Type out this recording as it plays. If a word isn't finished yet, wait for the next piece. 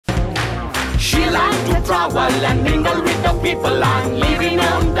She likes to travel and mingle with the people and living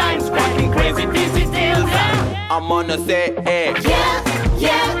on dimes, cracking crazy busy tales. I'm gonna say, hey, Yeah,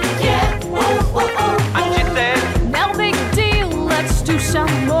 yeah, yeah, oh, oh, oh. and she said, No big deal, let's do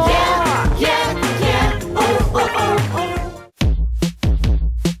some more. Yeah, yeah, yeah, oh, oh, oh, oh.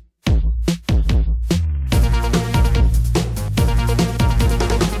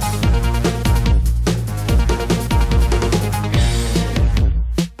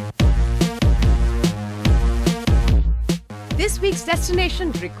 This week's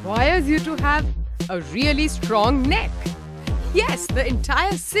destination requires you to have a really strong neck. Yes, the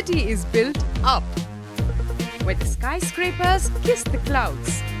entire city is built up, where the skyscrapers kiss the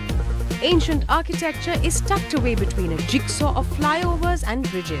clouds. Ancient architecture is tucked away between a jigsaw of flyovers and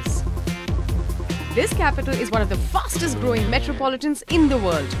bridges. This capital is one of the fastest growing metropolitans in the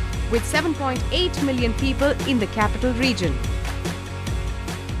world, with 7.8 million people in the capital region,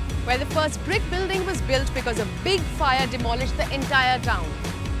 where the first brick building was built because a big fire demolished the entire town.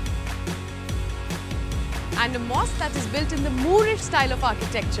 And a mosque that is built in the Moorish style of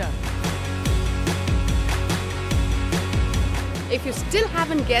architecture. If you still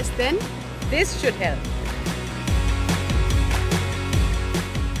haven't guessed, then this should help.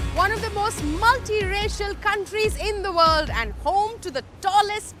 One of the most multiracial countries in the world and home to the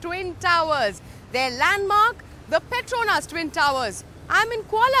tallest twin towers. Their landmark, the Petronas Twin Towers. I'm in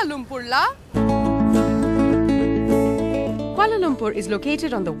Kuala Lumpur, la. Kuala Lumpur is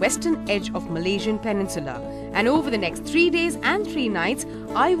located on the western edge of Malaysian peninsula, and over the next 3 days and 3 nights,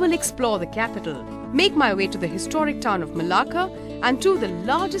 I will explore the capital, make my way to the historic town of Malacca and to the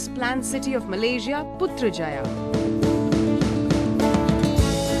largest planned city of Malaysia, Putrajaya.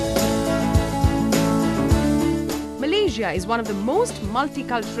 Malaysia is one of the most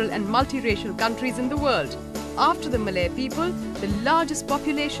multicultural and multiracial countries in the world. After the Malay people, the largest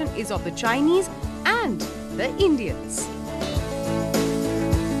population is of the Chinese and the Indians.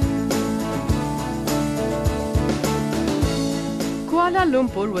 Kuala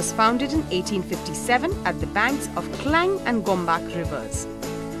Lumpur was founded in 1857 at the banks of Klang and Gombak rivers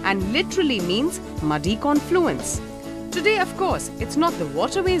and literally means muddy confluence. Today, of course, it's not the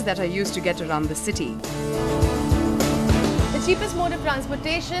waterways that are used to get around the city. The cheapest mode of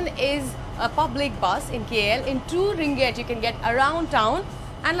transportation is a public bus in KL. In 2 ringgit, you can get around town,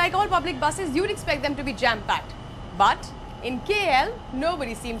 and like all public buses, you'd expect them to be jam-packed. But in KL,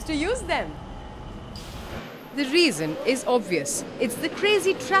 nobody seems to use them. The reason is obvious. It's the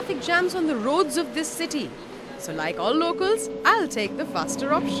crazy traffic jams on the roads of this city. So like all locals, I'll take the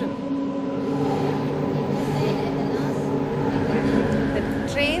faster option. The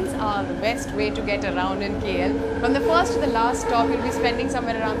trains are the best way to get around in KL. From the first to the last stop, you'll be spending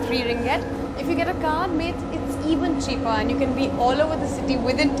somewhere around 3 ringgit. If you get a car, mate, it's even cheaper and you can be all over the city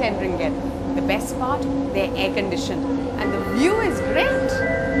within 10 ringgit. The best part, they're air conditioned and the view is great.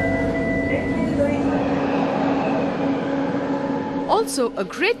 Also, a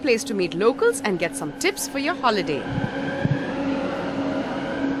great place to meet locals and get some tips for your holiday.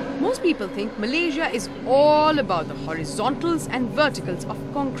 Most people think Malaysia is all about the horizontals and verticals of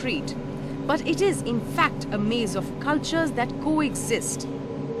concrete. But it is in fact a maze of cultures that coexist.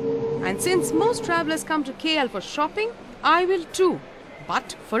 And since most travellers come to KL for shopping, I will too,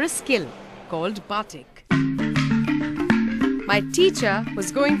 but for a skill called batik. My teacher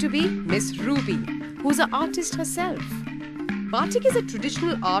was going to be Miss Ruby, who's an artist herself. Batik is a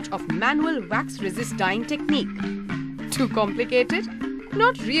traditional art of manual wax-resist dyeing technique. Too complicated?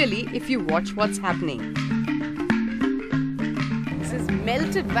 Not really if you watch what's happening. This is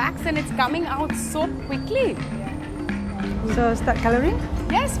melted wax and it's coming out so quickly. So start coloring?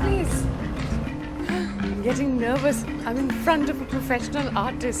 Yes, please. I'm getting nervous. I'm in front of a professional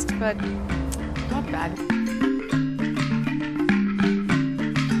artist, but not bad.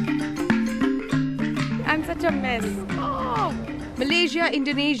 I'm such a mess. Oh. Malaysia,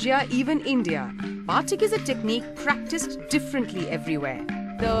 Indonesia, even India. Batik is a technique practiced differently everywhere.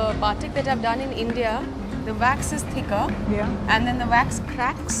 The batik that I've done in India, the wax is thicker, and then the wax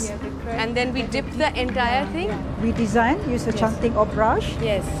cracks, and then we dip the entire thing. We design, use a chanting or brush,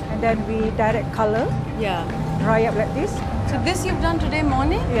 Yes. and then we direct color, Yeah. dry up like this. So this you've done today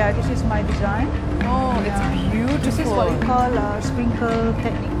morning? Yeah, this is my design. Oh, it's beautiful. This is what we call sprinkle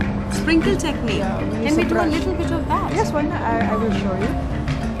technique. Sprinkle technique. Yeah, we Can use we a do a brush. little bit of that? Yes, one I will show you.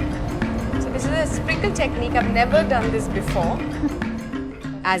 So this is a sprinkle technique. I've never done this before.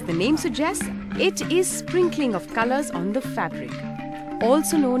 As the name suggests, it is sprinkling of colors on the fabric,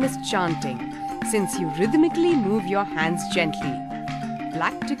 also known as chanting, since you rhythmically move your hands gently.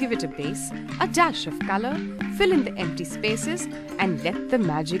 Black to give it a base, a dash of color, fill in the empty spaces and let the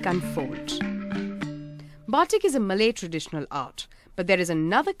magic unfold. Batik is a Malay traditional art, but there is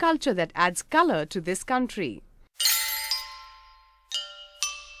another culture that adds color to this country.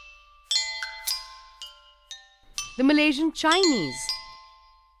 The Malaysian Chinese.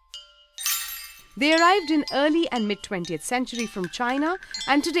 They arrived in early and mid-20th century from China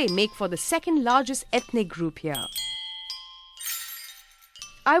and today make for the second largest ethnic group here.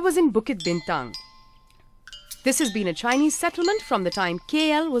 I was in Bukit Bintang. This has been a Chinese settlement from the time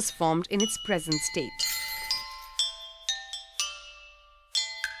KL was formed in its present state.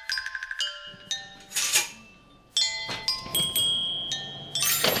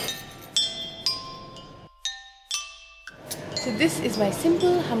 So this is my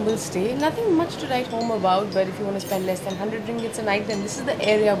simple, humble stay. Nothing much to write home about, but if you want to spend less than 100 ringgits a night, then this is the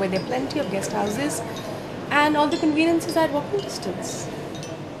area where there are plenty of guest houses and all the conveniences are at walking distance.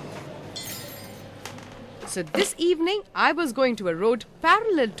 So this evening, I was going to a road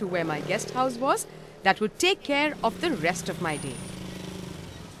parallel to where my guest house was that would take care of the rest of my day.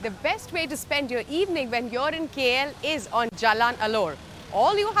 The best way to spend your evening when you're in KL is on Jalan Alor.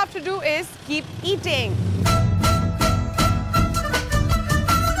 All you have to do is keep eating.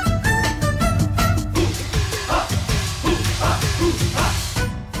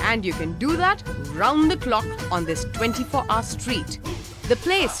 And you can do that round the clock on this 24-hour street. The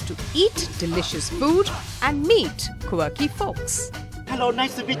place to eat delicious food and meet quirky folks. Hello,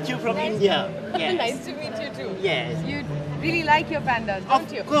 nice to meet you from India. Yes. Nice to meet you too. Yes. You really like your pandas, don't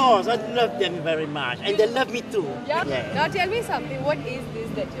you? Of course, I love them very much. And they love me too. Yeah? Yes. Now tell me something, what is this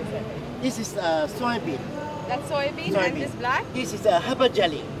that you're selling? This is soybean. That's soybean and this black? This is a herbal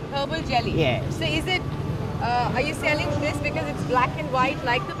jelly. Herbal jelly. Yes. So is it, are you selling this because it's black and white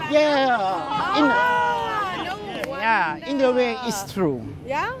like the panda? Yeah. No Yeah, wonder. in a way, it's true.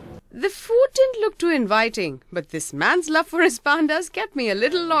 Yeah? The food didn't look too inviting, but this man's love for his pandas kept me a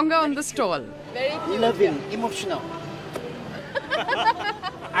little longer on the stall. Very cute. Loving, emotional.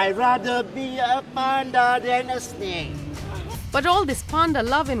 I'd rather be a panda than a snake. But all this panda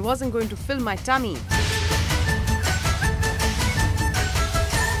loving wasn't going to fill my tummy.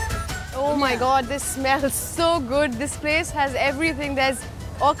 Oh my God, this smells so good. This place has everything. There's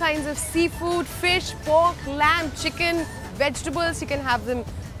all kinds of seafood, fish, pork, lamb, chicken, vegetables. You can have them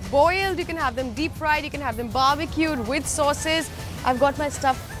boiled, you can have them deep fried, you can have them barbecued with sauces. I've got my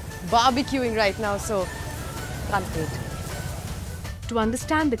stuff barbecuing right now, so can't wait. To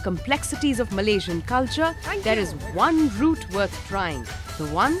understand the complexities of Malaysian culture, there is one route worth trying, the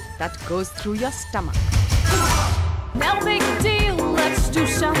one that goes through your stomach. No big deal, let's do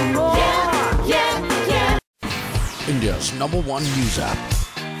some more. Yeah. India's #1 news app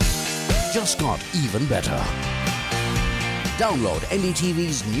just got even better. Download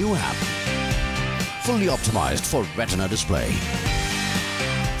NDTV's new app. Fully optimized for retina display.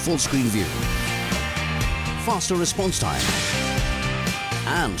 Full screen view. Faster response time.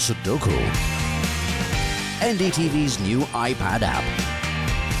 And Sudoku. NDTV's new iPad app.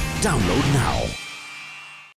 Download now.